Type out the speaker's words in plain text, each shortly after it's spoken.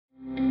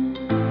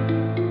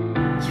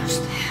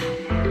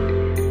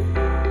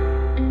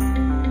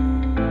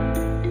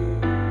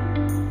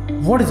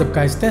What is up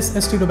guys, this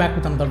is Tito back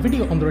with another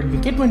video on the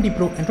Redmi K20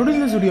 Pro, and today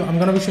in this video I'm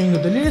gonna be showing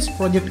you the latest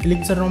project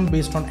Elixir ROM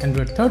based on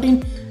Android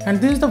 13, and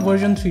this is the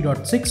version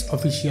 3.6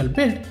 official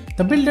build.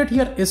 The build date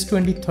here is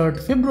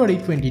 23rd February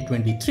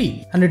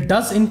 2023, and it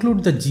does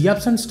include the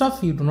GApps and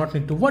stuff. You do not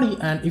need to worry,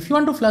 and if you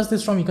want to flash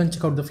this ROM you can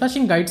check out the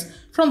flashing guides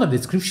from the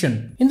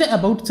description. In the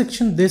about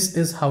section, this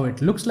is how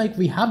it looks like.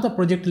 We have the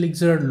project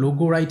Elixir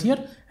logo right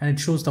here, and it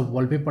shows the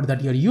wallpaper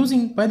that you're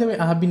using. By the way,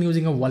 I have been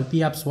using a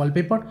Wallpaper Apps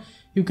wallpaper.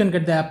 You can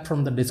get the app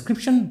from the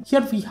description.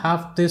 Here we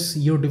have this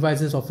Your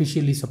Devices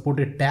Officially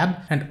Supported tab,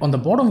 and on the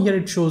bottom here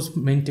it shows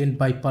maintained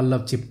by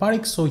Pallav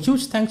Parekh. So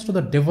huge thanks to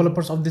the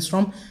developers of this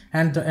ROM,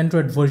 and the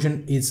Android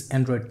version is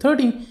Android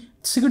 13.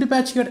 Security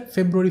patch here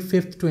February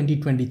 5th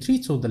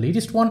 2023, so the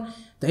latest one.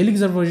 The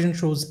Elixir version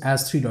shows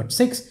as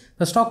 3.6.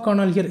 The stock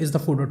kernel here is the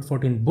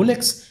 4.14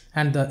 Bullets,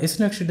 and the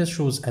SNX status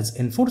shows as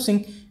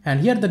enforcing, and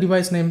here the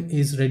device name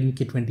is Redmi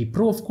K20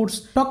 Pro, of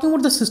course. Talking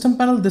about the system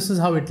panel, this is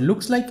how it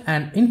looks like,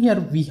 and in here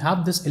we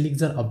have this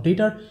Elixir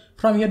updater.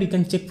 From here you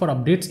can check for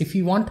updates if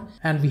you want,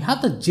 and we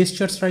have the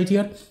gestures right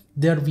here.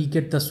 There we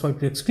get the swipe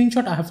direct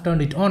screenshot. I have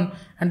turned it on,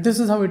 and this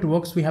is how it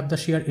works. We have the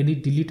share,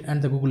 edit, delete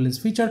and the Google Lens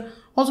feature.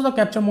 Also the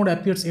capture mode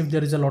appears if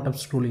there is a lot of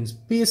scrolling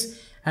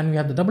space, and we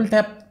have the double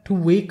tap to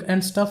wake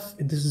and stuff.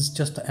 This is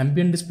just the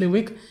ambient display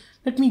wake.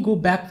 Let me go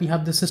back. We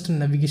have the system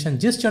navigation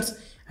gestures,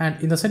 and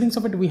in the settings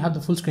of it we have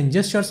the full screen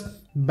gestures,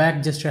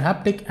 back gesture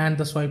haptic and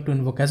the swipe to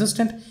invoke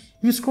assistant.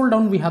 If you scroll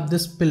down we have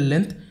this pill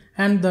length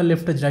and the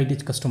left edge right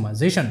edge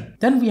customization.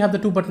 Then we have the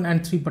 2 button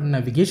and 3 button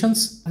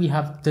navigations. We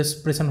have this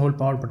press and hold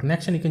power button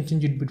action. You can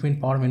change it between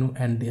power menu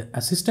and the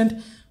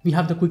assistant. We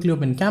have the quickly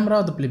open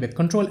camera, the playback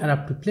control,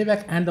 adaptive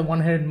playback, and the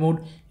one-handed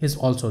mode is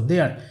also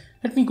there.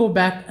 Let me go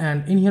back,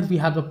 and in here we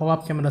have the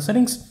pop-up camera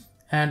settings,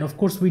 and of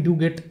course we do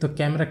get the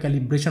camera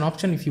calibration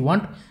option if you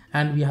want,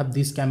 and we have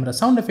these camera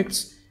sound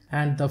effects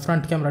and the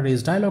front camera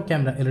raise dialog,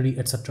 camera LED,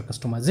 etc.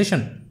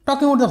 customization.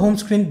 Talking about the home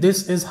screen,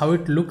 this is how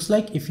it looks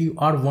like. If you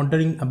are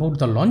wondering about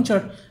the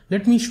launcher,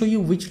 let me show you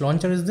which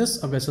launcher is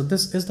this. Okay, so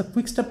this is the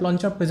quick step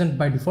launcher present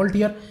by default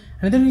here,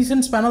 and in the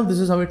recents panel this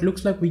is how it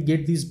looks like. We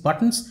get these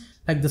buttons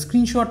like the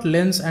screenshot,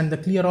 lens, and the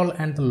clear all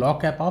and the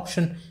lock app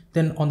option.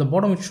 Then on the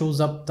bottom it shows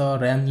up the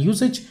RAM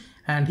usage,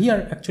 and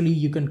here actually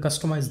you can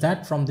customize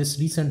that from this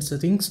recent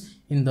settings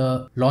in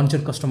the launcher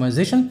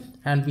customization.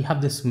 And we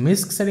have this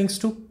MISC settings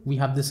too. We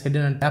have this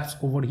hidden and taps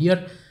over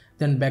here,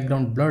 then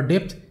background blur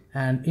depth,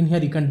 and in here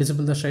you can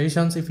disable the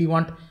suggestions if you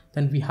want.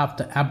 Then we have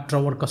the app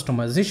drawer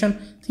customization,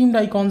 themed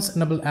icons,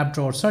 enable app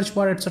drawer search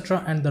bar,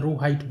 etc., and the row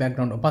height,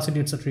 background opacity,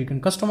 etc. you can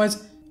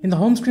customize. In the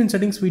home screen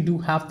settings, we do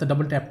have the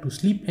double tap to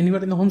sleep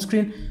anywhere in the home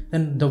screen,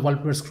 then the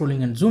wallpaper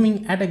scrolling and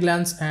zooming, at a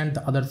glance, and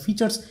the other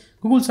features.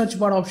 Google search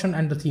bar option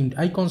and the themed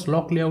icons,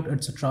 lock layout,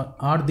 etc.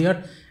 are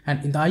there.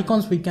 And in the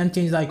icons, we can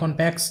change the icon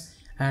packs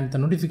and the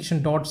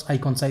notification dots,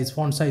 icon size,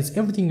 font size,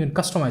 everything you can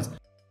customize.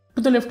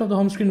 To the left of the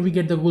home screen, we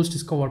get the Google's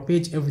Discover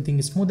page. Everything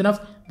is smooth enough,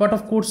 but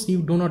of course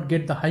you do not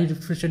get the high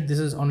refresh rate. This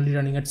is only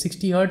running at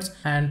 60 Hz,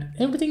 and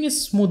everything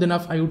is smooth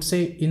enough, I would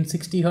say, in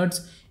 60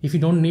 Hz. If you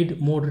don't need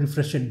more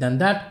refresh rate than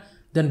that,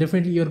 then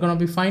definitely you're gonna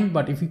be fine.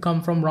 But if you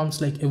come from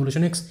ROMs like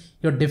Evolution X,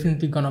 you're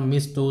definitely gonna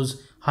miss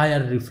those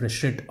higher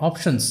refresh rate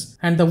options.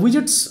 And the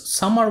widgets,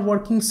 some are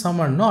working, some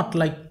are not.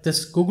 Like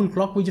this Google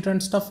clock widget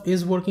and stuff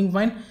is working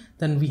fine.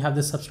 Then we have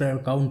the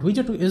subscriber count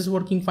widget is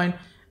working fine.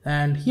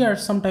 And here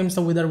sometimes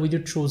the weather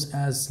widget shows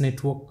as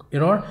network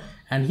error,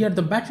 and here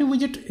the battery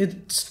widget,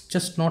 it's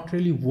just not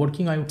really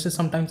working. I would say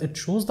sometimes it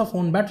shows the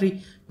phone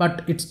battery,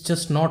 but it's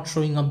just not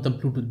showing up the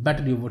Bluetooth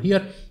battery over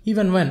here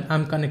even when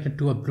I'm connected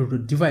to a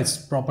Bluetooth device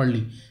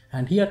properly.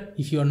 And here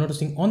if you are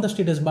noticing on the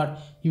status bar,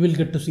 you will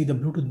get to see the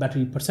Bluetooth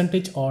battery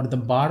percentage or the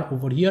bar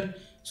over here.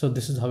 So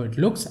this is how it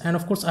looks, and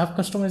of course I have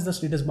customized the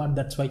status bar,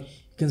 that's why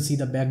you can see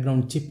the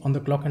background chip on the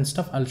clock and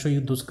stuff. I'll show you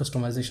those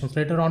customizations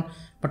later on,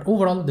 but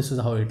overall this is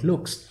how it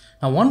looks.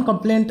 Now one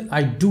complaint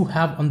I do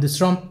have on this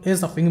ROM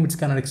is the fingerprint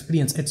scanner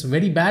experience. It's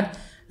very bad.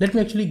 Let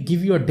me actually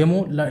give you a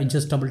demo. I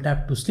just double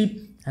tap to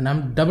sleep, and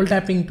I'm double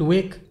tapping to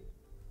wake.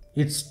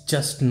 It's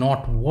just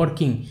not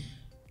working.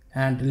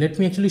 And let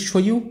me actually show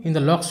you in the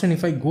lock screen.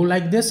 If I go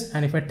like this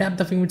and if I tap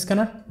the fingerprint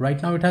scanner,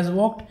 right now it has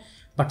worked,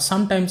 but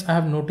sometimes I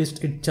have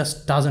noticed it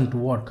just doesn't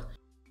work.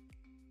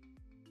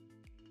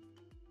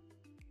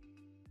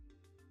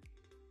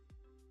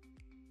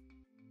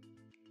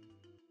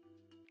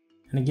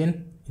 And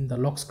again in the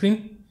lock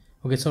screen.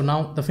 Okay, so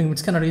now the fingerprint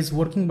scanner is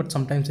working, but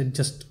sometimes it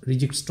just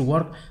rejects to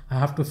work. I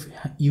have to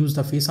use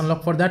the face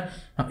unlock for that.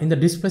 Now in the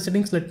display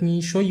settings, let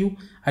me show you.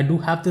 I do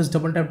have this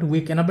double tap to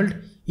wake enabled.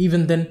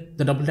 Even then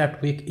the double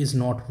tap to wake is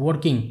not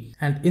working.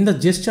 And in the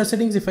gesture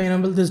settings, if I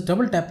enable this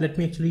double tap, let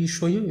me actually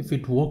show you if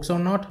it works or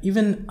not.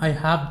 Even I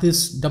have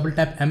this double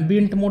tap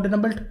ambient mode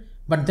enabled,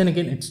 but then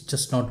again it's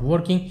just not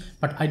working.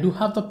 But I do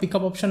have the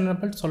pickup option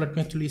enabled, so let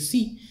me actually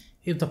see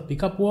if the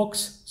pickup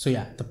works. So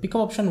yeah, the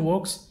pickup option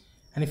works.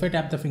 And if I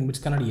tap the fingerprint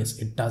scanner, yes,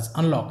 it does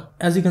unlock.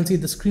 As you can see,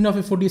 the screen of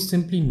A40 is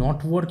simply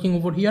not working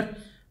over here.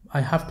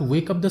 I have to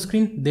wake up the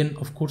screen. Then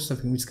of course the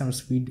fingerprint scanner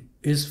speed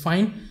is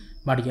fine.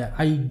 But yeah,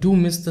 I do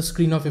miss the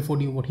screen of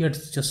FOD over here.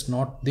 It's just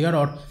not there,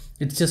 or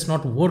it's just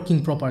not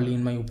working properly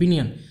in my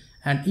opinion.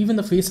 And even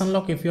the face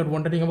unlock, if you're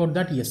wondering about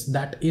that, yes,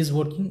 that is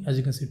working. As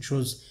you can see, it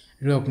shows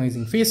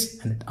recognizing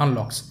face and it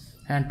unlocks.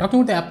 And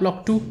talking about the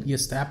AppLock too,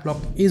 yes, the AppLock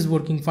is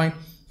working fine.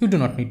 You do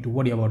not need to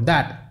worry about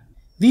that.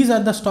 These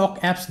are the stock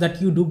apps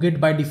that you do get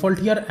by default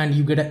here, and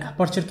you get an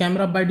aperture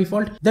camera by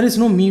default. There is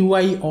no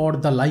MIUI or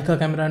the Leica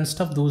camera and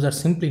stuff. Those are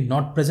simply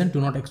not present.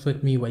 Do not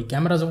expect MIUI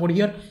cameras over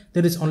here.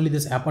 There is only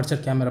this aperture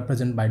camera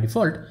present by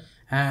default.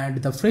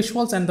 And the fresh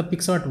walls and the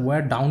PixArt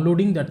were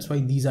downloading. That's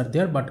why these are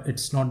there, but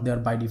it's not there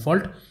by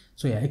default.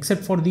 So yeah,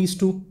 except for these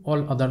two,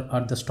 all other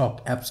are the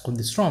stock apps on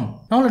this ROM.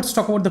 Now let's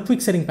talk about the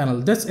quick setting panel.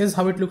 This is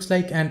how it looks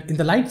like, and in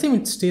the light theme,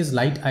 it stays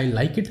light. I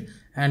like it.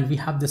 And we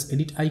have this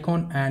edit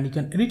icon, and you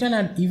can edit and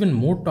add even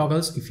more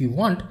toggles if you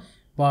want.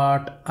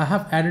 But I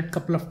have added a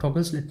couple of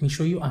toggles. Let me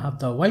show you. I have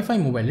the Wi-Fi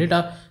mobile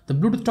data. The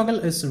Bluetooth toggle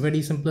is very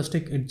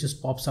simplistic. It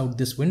just pops out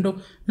this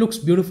window. Looks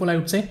beautiful, I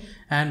would say.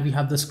 And we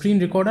have the screen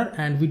recorder,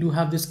 and we do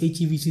have this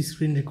HEVC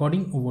screen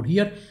recording over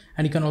here.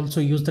 And you can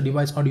also use the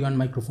device audio and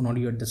microphone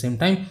audio at the same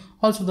time.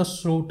 Also the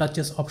show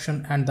touches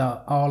option and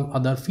the all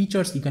other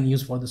features you can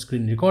use for the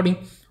screen recording.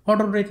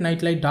 Auto rate,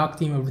 night light, dark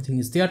theme, everything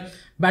is there.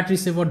 Battery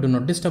saver, do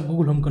not disturb,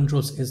 Google Home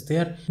controls is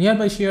there.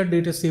 Nearby share,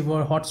 data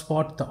saver,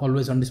 hotspot, the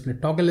always on display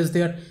toggle is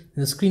there.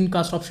 The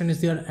screencast option is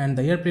there, and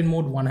the airplane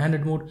mode,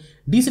 one-handed mode,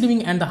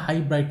 de-dimming, and the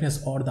high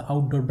brightness or the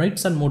outdoor bright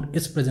sun mode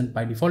is present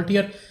by default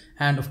here.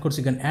 And of course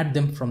you can add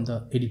them from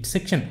the edit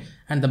section.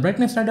 And the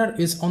brightness slider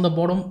is on the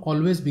bottom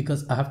always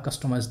because I have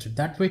customized it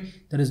that way.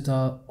 There is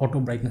the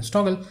auto brightness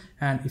toggle,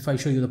 and if I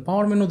show you the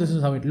power menu, this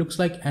is how it looks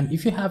like. And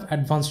if you have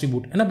advanced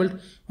reboot enabled,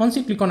 once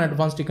you click on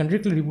advanced, you can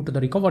directly reboot to the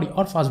recovery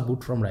or fast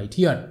boot from right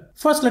here.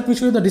 First, let me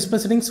show you the display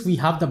settings. We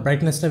have the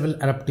brightness level,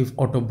 adaptive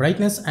auto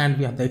brightness, and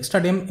we have the extra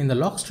dim. In the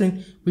lock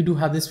screen, we do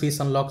have this face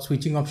unlock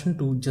switching option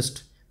to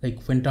just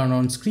like when turn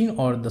on screen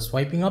or the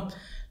swiping up.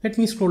 Let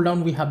me scroll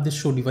down. We have this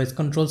show device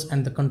controls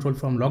and the control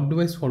from lock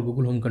device for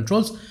Google Home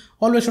controls.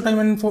 Always show time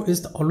and info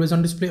is the always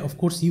on display. Of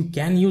course, you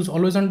can use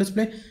always on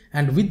display,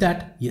 and with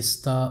that, yes,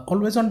 the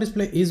always on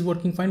display is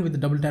working fine with the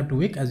double tap to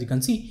wake, as you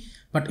can see.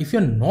 But if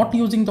you're not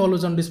using the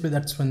always on display,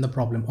 that's when the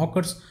problem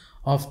occurs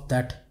of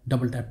that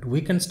double tap to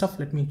wake and stuff.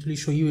 Let me actually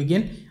show you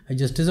again. I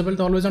just disabled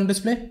the always on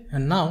display,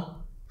 and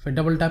now if I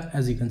double tap,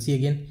 as you can see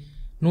again,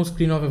 no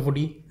screen of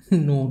FOD,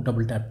 no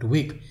double tap to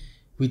wake,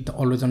 with the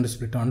always on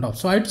display turned off.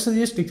 So I'd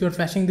suggest if you're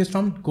flashing this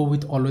ROM, go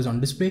with always on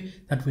display.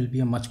 That will be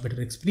a much better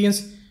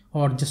experience.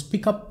 Or just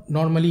pick up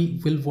normally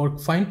will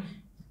work fine.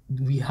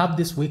 We have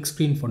this wake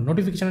screen for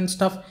notification and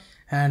stuff.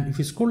 And if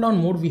you scroll down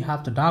more, we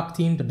have the dark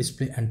theme, the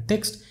display and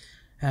text.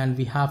 And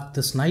we have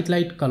this night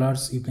light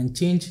colors you can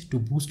change to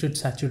boosted,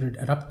 saturated,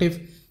 adaptive.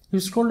 If you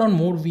scroll down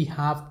more, we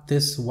have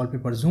this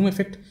wallpaper zoom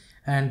effect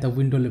and the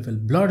window level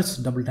blurs,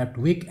 double tap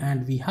to wake,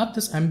 and we have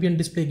this ambient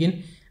display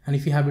again. And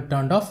if you have it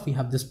turned off, we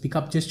have this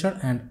pickup gesture,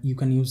 and you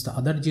can use the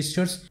other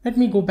gestures. Let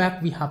me go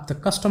back. We have the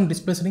custom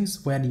display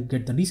settings where you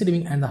get the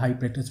de-dimming and the high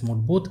brightness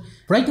mode both.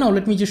 Right now,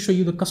 let me just show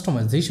you the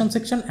customization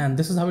section, and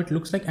this is how it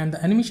looks like. And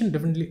the animation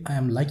definitely I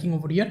am liking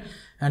over here.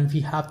 And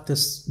we have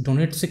this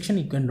donate section.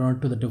 You can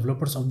donate to the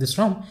developers of this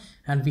ROM,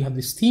 and we have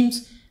these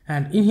themes.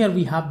 And in here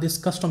we have this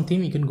custom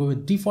theme. You can go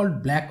with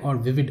default, black, or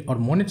vivid, or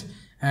monet.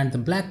 And the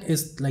black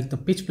is like the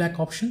pitch black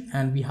option,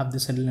 and we have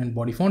this headline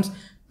body fonts.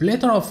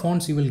 Plethora of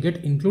fonts you will get,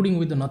 including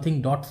with the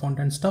nothing dot font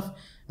and stuff,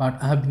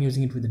 but I have been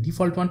using it with the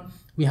default one.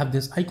 We have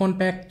this icon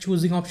pack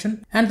choosing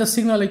option, and the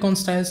signal icon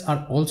styles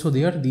are also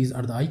there. These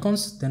are the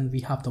icons. Then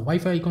we have the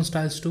Wi-Fi icon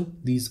styles too.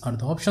 These are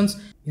the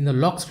options. In the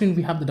lock screen,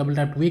 we have the double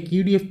tap to wake,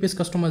 UDF based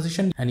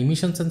customization,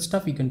 animations and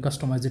stuff. You can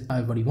customize it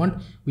however you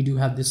want. We do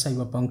have this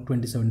Cyberpunk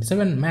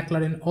 2077,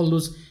 McLaren, all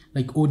those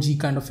like OG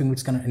kind of fingerprint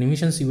scanner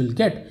animations you will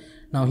get.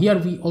 Now here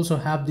we also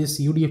have this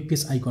UDF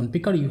based icon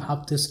picker. You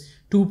have this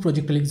 2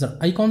 Project Elixir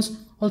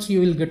icons. Also,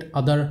 you will get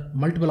other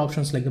multiple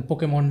options like the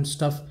Pokemon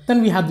stuff.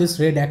 Then we have this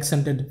red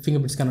accented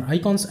fingerprint scanner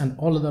icons, and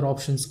all other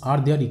options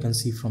are there. You can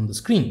see from the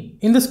screen.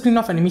 In the screen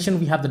of animation,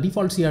 we have the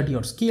default CRT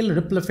or scale,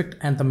 ripple effect,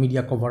 and the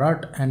media cover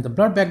art. And the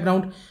blur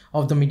background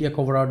of the media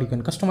cover art you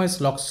can customize.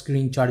 Lock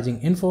screen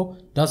charging info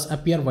does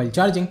appear while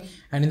charging.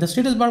 And in the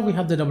status bar, we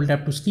have the double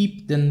tap to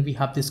sleep. Then we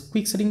have this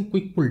quick setting,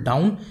 quick pull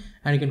down,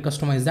 and you can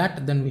customize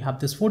that. Then we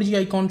have this 4G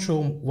icon,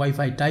 show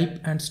Wi-Fi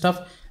type and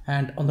stuff.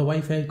 And on the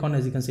Wi-Fi icon,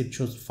 as you can see, it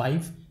shows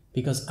 5.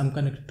 Because I'm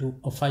connected to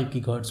a 5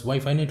 GHz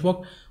Wi-Fi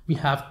network. We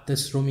have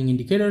this roaming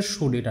indicator,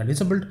 show data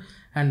disabled,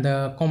 and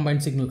the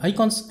combined signal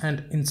icons.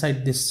 And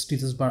inside this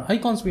status bar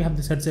icons, we have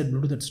this headset,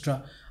 Bluetooth,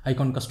 etc.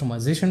 icon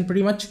customization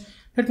pretty much.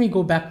 Let me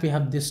go back. We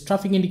have this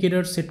traffic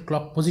indicator, set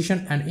clock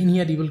position, and in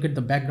here you will get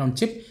the background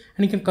chip,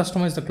 and you can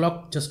customize the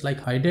clock just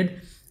like I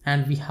did.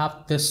 And we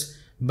have this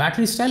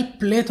battery style,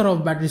 plethora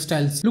of battery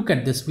styles. Look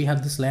at this. We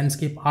have this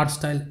landscape, art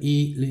style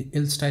A,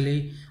 L style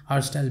A,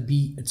 R style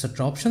B,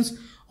 etc. options.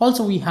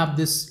 Also, we have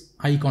this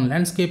icon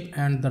landscape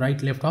and the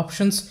right left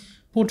options,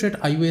 portrait,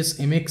 iOS,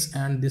 MX,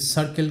 and this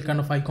circle kind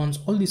of icons.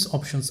 All these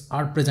options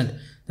are present.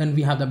 Then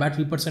we have the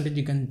battery percentage,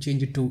 you can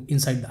change it to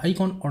inside the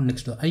icon or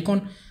next to the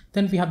icon.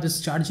 Then we have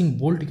this charging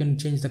bolt, you can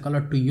change the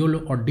color to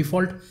yellow or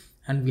default.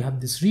 And we have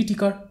this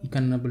reticker, you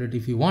can enable it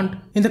if you want.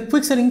 In the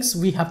quick settings,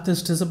 we have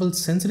this disable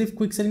sensitive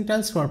quick setting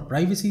tiles for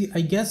privacy,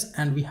 I guess.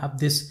 And we have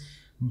this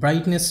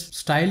brightness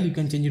style, you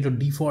can change it to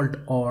default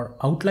or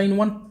outline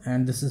one.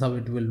 And this is how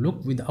it will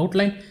look with the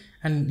outline.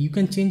 And you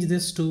can change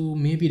this to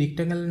maybe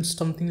rectangle and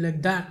something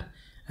like that.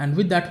 And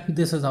with that,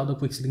 this is how the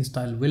quick setting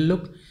style will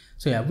look.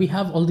 So yeah, we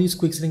have all these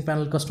quick setting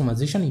panel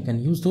customization, you can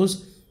use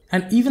those.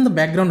 And even the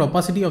background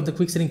opacity of the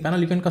quick setting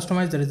panel, you can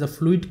customize. There is a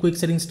fluid quick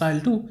setting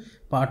style too,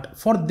 but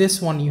for this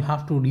one, you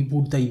have to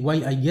reboot the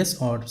UI, I guess,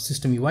 or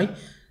system UI.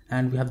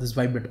 And we have this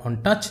vibrate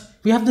on touch.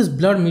 We have this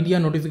blur media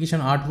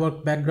notification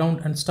artwork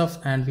background and stuff.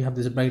 And we have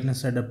this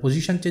brightness slider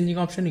position changing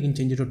option. You can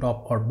change it to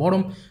top or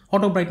bottom,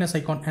 auto brightness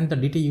icon, and the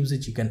data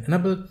usage you can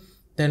enable.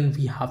 Then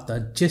we have the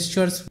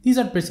gestures. These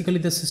are basically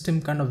the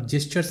system kind of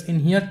gestures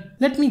in here.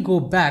 Let me go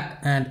back,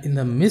 and in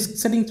the MISC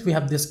settings, we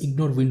have this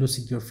ignore Windows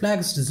secure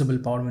flags, disable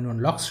power menu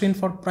on lock screen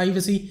for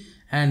privacy,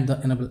 and the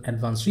enable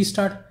advanced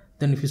restart.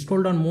 Then if you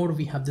scroll down more,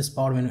 we have this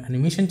power menu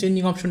animation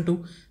changing option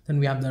too. Then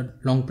we have the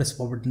long press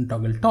forward and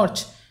toggle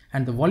torch,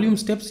 and the volume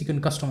steps, you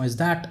can customize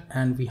that.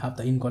 And we have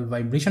the in-call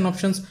vibration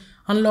options,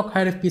 unlock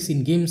higher FPS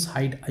in games,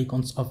 hide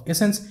icons of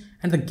essence,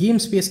 and the game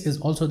space is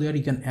also there.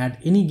 You can add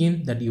any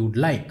game that you would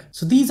like.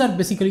 So these are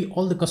basically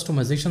all the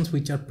customizations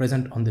which are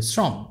present on this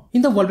ROM.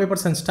 In the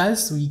wallpapers and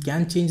styles, we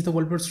can change the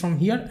wallpapers from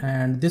here,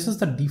 and this is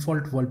the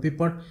default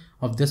wallpaper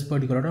of this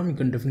particular ROM. You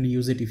can definitely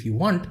use it if you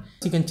want.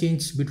 You can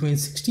change between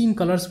 16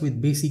 colors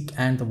with basic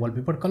and the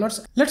wallpaper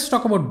colors. Let's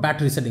talk about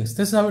battery settings.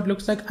 This is how it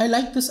looks like. I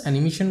like this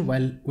animation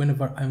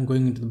whenever I'm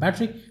going into the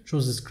battery, it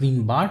shows this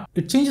green bar.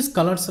 It changes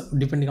colors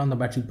depending on the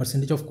battery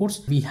percentage, of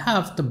course. We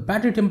have the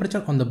battery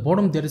temperature on the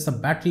bottom. There is a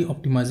battery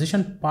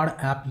optimization part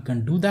app, you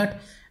can do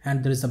that.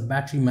 And there is a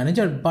battery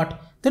manager,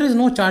 but there is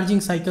no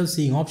charging cycle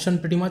seeing option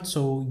pretty much.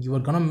 So you are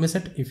gonna miss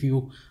it if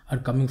you are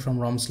coming from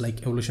ROMs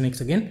like Evolution X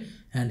again.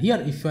 And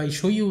here, if I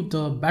show you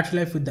the battery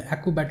life with the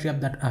Accu battery app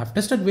that I have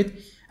tested with,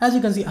 as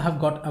you can see, I have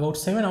got about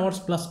 7 hours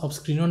plus of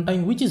screen on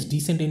time, which is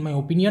decent in my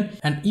opinion.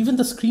 And even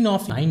the screen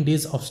off, 9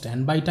 days of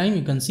standby time,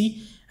 you can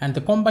see. And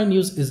the combined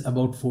use is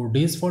about 4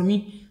 days for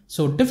me.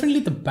 So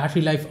definitely the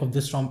battery life of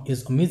this ROM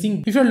is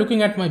amazing. If you're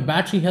looking at my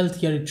battery health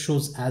here, it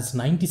shows as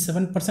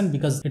 97%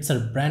 because it's a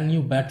brand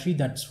new battery.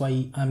 That's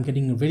why I'm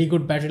getting a very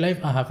good battery life.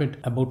 I have it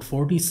about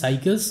 40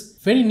 cycles.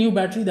 Very new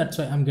battery. That's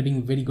why I'm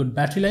getting very good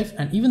battery life.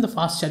 And even the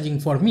fast charging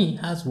for me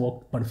has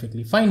worked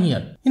perfectly fine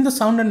here. In the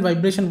sound and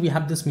vibration, we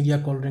have this media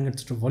coloring,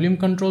 it's to volume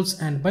controls.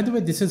 And by the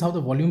way, this is how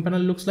the volume panel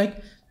looks like.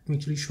 Let me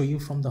actually show you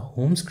from the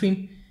home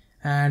screen.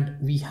 And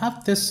we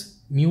have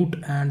this mute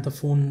and the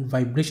phone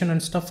vibration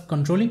and stuff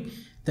controlling.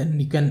 Then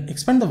you can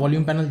expand the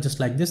volume panel just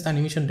like this. The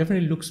animation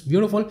definitely looks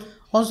beautiful.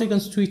 Also, you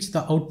can switch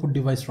the output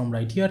device from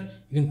right here.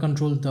 You can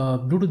control the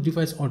Bluetooth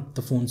device or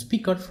the phone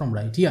speaker from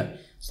right here.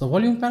 So the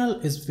volume panel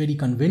is very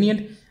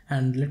convenient.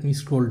 And let me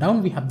scroll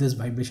down. We have this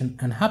vibration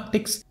and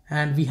haptics,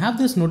 and we have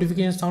this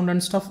notification sound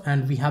and stuff.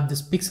 And we have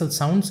this pixel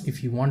sounds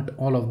if you want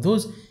all of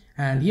those.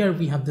 And here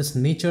we have this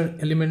nature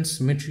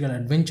elements, material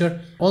adventure,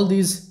 all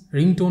these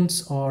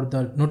ringtones or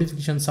the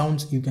notification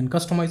sounds you can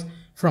customize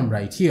from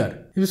right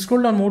here. If you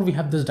scroll down more, we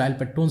have this dial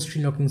pad tone,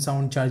 screen locking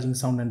sound, charging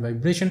sound and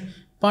vibration.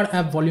 Power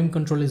app volume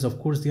control is of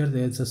course there.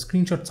 There's a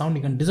screenshot sound,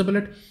 you can disable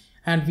it.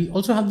 And we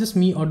also have this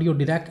Mi Audio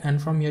Dirac,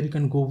 and from here you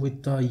can go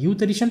with the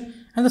youth edition.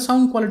 And the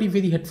sound quality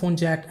with the headphone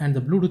jack and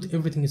the Bluetooth,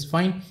 everything is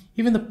fine.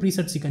 Even the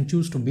presets you can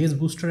choose to bass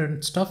booster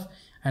and stuff.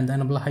 And the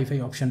enable hi-fi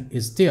option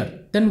is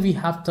there. Then we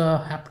have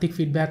the haptic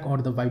feedback or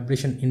the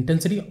vibration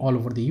intensity all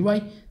over the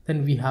UI.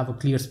 Then we have a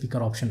clear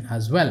speaker option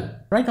as well.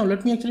 Right now,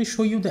 let me actually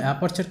show you the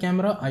aperture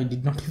camera. I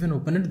did not even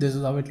open it. This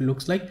is how it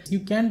looks like. You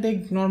can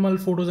take normal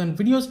photos and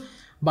videos,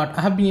 but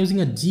I have been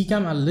using a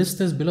Gcam. I'll list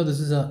this below. This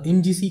is a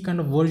MGC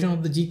kind of version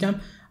of the Gcam.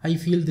 I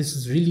feel this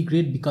is really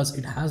great because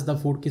it has the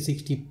 4K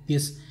 60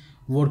 FPS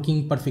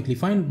working perfectly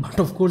fine. But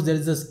of course, there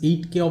is this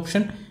 8K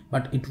option,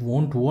 but it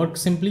won't work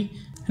simply.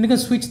 And you can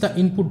switch the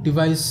input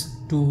device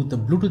to the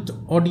Bluetooth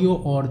audio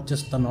or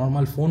just the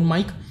normal phone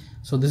mic.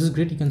 So this is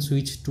great. You can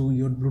switch to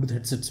your Bluetooth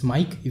headset's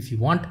mic if you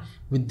want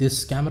with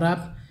this camera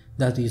app.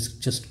 That is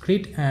just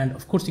great. And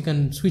of course, you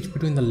can switch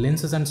between the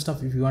lenses and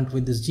stuff if you want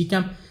with this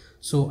Gcam.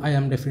 So I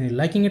am definitely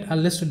liking it. I'll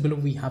list it below.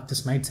 We have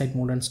this night sight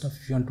mode and stuff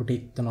if you want to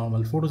take the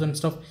normal photos and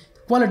stuff.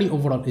 The quality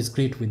overall is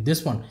great with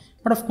this one.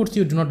 But of course,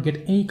 you do not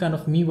get any kind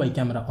of MIUI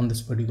camera on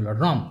this particular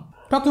ROM.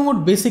 Talking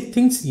about basic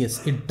things,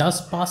 yes, it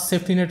does pass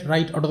Safetynet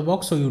right out of the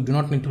box, so you do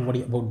not need to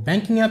worry about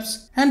banking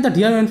apps. And the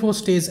DRM info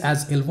stays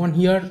as L1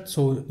 here,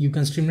 so you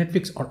can stream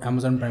Netflix or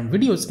Amazon Prime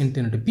videos in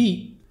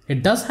 1080p.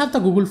 It does have the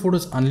Google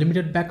Photos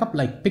unlimited backup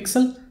like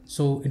Pixel,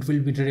 So it will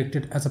be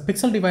directed as a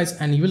Pixel device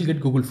and you will get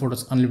Google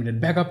Photos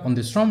unlimited backup on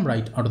this ROM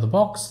right out of the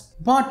box.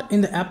 But in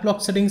the AppLock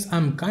settings,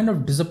 I'm kind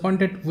of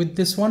disappointed with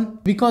this one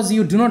because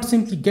you do not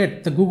simply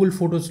get the Google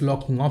Photos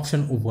locking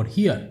option over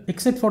here.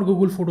 Except for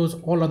Google Photos,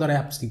 all other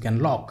apps you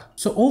can lock.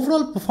 So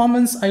overall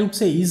performance, I would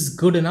say, is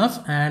good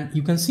enough, and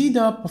you can see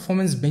the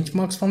performance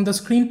benchmarks from the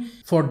screen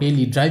for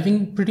daily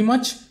driving pretty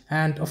much.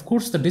 And of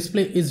course the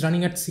display is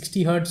running at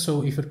 60 Hz.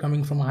 So if you're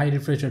coming from a high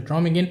refresh rate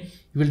ROM again,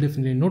 you will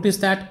definitely notice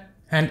that.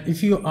 And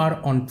if you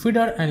are on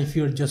Twitter and if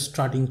you're just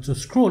starting to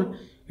scroll,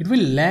 it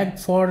will lag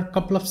for a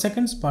couple of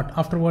seconds, but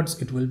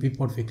afterwards it will be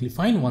perfectly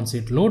fine once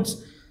it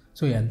loads.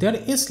 So yeah, there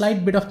is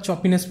slight bit of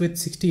choppiness with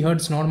 60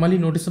 Hz normally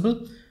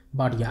noticeable,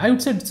 but yeah, I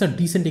would say it's a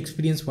decent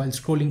experience while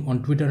scrolling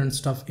on Twitter and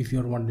stuff if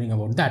you're wondering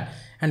about that.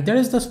 And there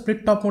is the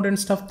split top mode and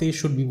stuff, they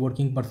should be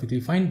working perfectly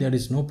fine. There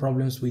is no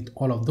problems with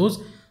all of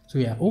those. So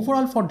yeah,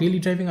 overall for daily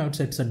driving, I would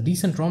say it's a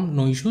decent ROM,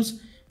 no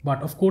issues.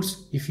 But of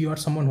course, if you are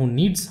someone who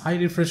needs high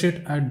refresh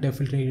rate, I'd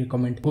definitely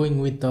recommend going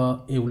with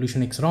the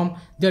Evolution X ROM.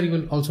 There you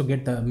will also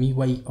get the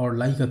MIUI or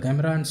Leica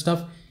camera and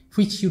stuff,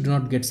 which you do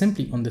not get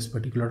simply on this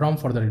particular ROM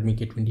for the Redmi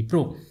K20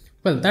 Pro.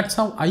 Well, that's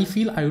how I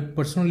feel. I would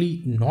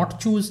personally not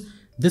choose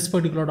this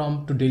particular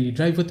ROM to daily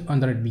drive with on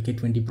the Redmi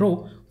K20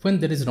 Pro when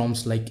there is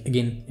ROMs like,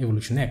 again,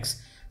 Evolution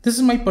X. This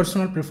is my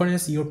personal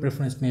preference, your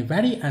preference may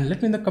vary, and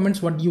let me in the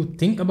comments what do you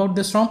think about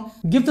this ROM.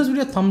 Give this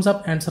video a thumbs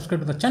up and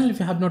subscribe to the channel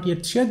if you have not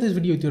yet. Share this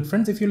video with your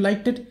friends if you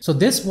liked it. So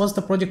this was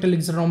the Project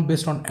Elixir ROM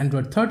based on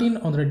Android 13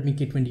 on the Redmi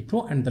K20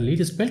 Pro and the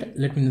latest build.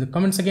 Let me know in the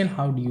comments again,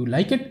 how do you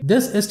like it?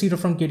 This is Tito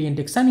from KTN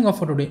Tech signing off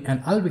for today,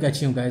 and I'll be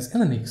catching you guys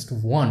in the next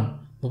one.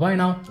 Bye bye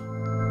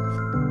now.